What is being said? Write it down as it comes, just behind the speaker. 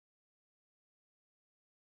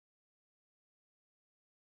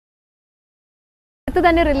അടുത്ത്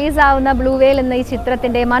തന്നെ റിലീസാവുന്ന blue whale എന്ന ഈ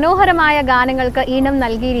ചിത്രത്തിൻ്റെ മനോഹരമായ ഗാനങ്ങൾക്ക് ഈണം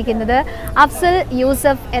നൽകിയിരിക്കുന്നത് അഫ്സൽ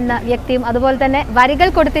യൂസഫ് എന്ന വ്യക്തിയും അതുപോലെ തന്നെ വരികൾ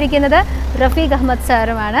കൊടുത്തിരിക്കുന്നത് റഫീഖ് അഹമ്മദ്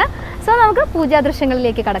സാറുമാണ്. സോ നമുക്ക് പൂജാ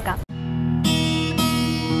ദൃശ്യങ്ങളിലേക്ക് കടക്കാം.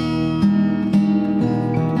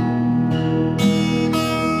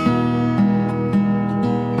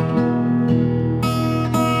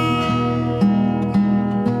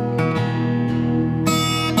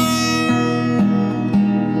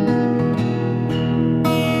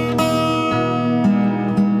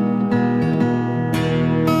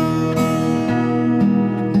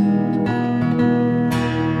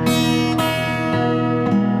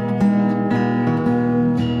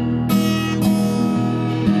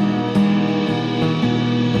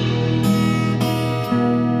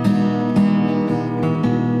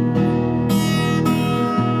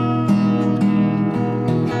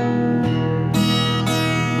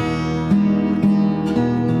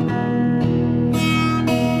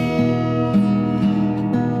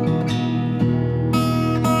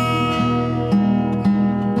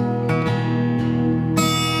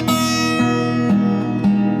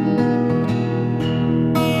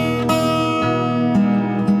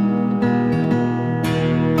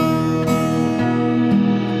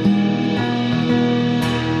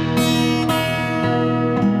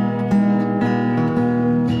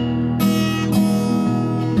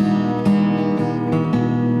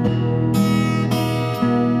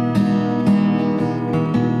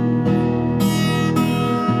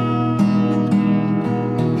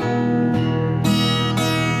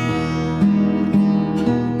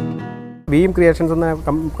 ബീം ക്രിയേഷൻസ് എന്ന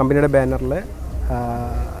കമ്പനിയുടെ ബാനറിൽ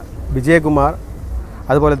വിജയകുമാർ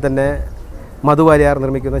അതുപോലെ തന്നെ മധു വാര്യർ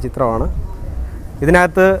നിർമ്മിക്കുന്ന ചിത്രമാണ്.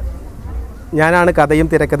 ഇതിനകത്ത് ഞാനാണ് കഥയും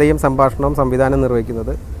തിരക്കഥയും സംഭാഷണവും സംവിധാനം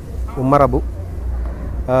നിർവഹിക്കുന്നത്, ഉമ്മർ അബു.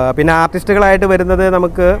 പിന്നെ ആർട്ടിസ്റ്റുകളായിട്ട് വരുന്നത്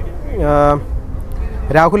നമുക്ക്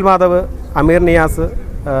രാഹുൽ മാധവ്, അമീർ നിയാസ്,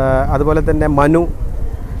 അതുപോലെ തന്നെ മനു,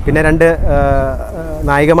 പിന്നെ 2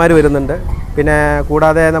 നായികമാർ വരുന്നുണ്ട്. പിന്നെ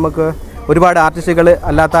കൂടാതെ നമുക്ക് ഒരുപാട് ആർട്ടിസ്റ്റുകൾ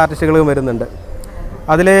അല്ലാത്ത ആർട്ടിസ്റ്റുകളും വരുന്നുണ്ട്.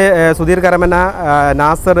 അതിൽ സുധീർ കരമന,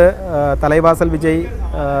 നാസർ, തലൈവാസൽ വിജയ്,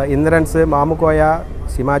 ഇന്ദ്രൻസ്, മാമുക്കോയ,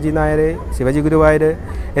 ശിമാജി നായർ, ശിവജി ഗുരുവായൂർ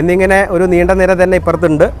എന്നിങ്ങനെ ഒരു നീണ്ട നിര തന്നെ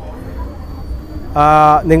ഇപ്പുറത്തുണ്ട്.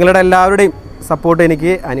 നിങ്ങളുടെ എല്ലാവരുടെയും സപ്പോർട്ട്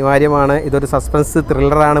എനിക്ക് അനിവാര്യമാണ്. ഇതൊരു സസ്പെൻസ്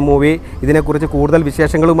ത്രില്ലറാണ് മൂവി. ഇതിനെക്കുറിച്ച് കൂടുതൽ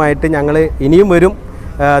വിശേഷങ്ങളുമായിട്ട് ഞങ്ങൾ ഇനിയും വരും,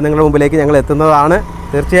 നിങ്ങളുടെ മുമ്പിലേക്ക് ഞങ്ങൾ എത്തുന്നതാണ്.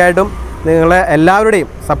 തീർച്ചയായിട്ടും നിങ്ങളെ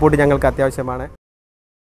എല്ലാവരുടെയും സപ്പോർട്ട് ഞങ്ങൾക്ക് അത്യാവശ്യമാണ്.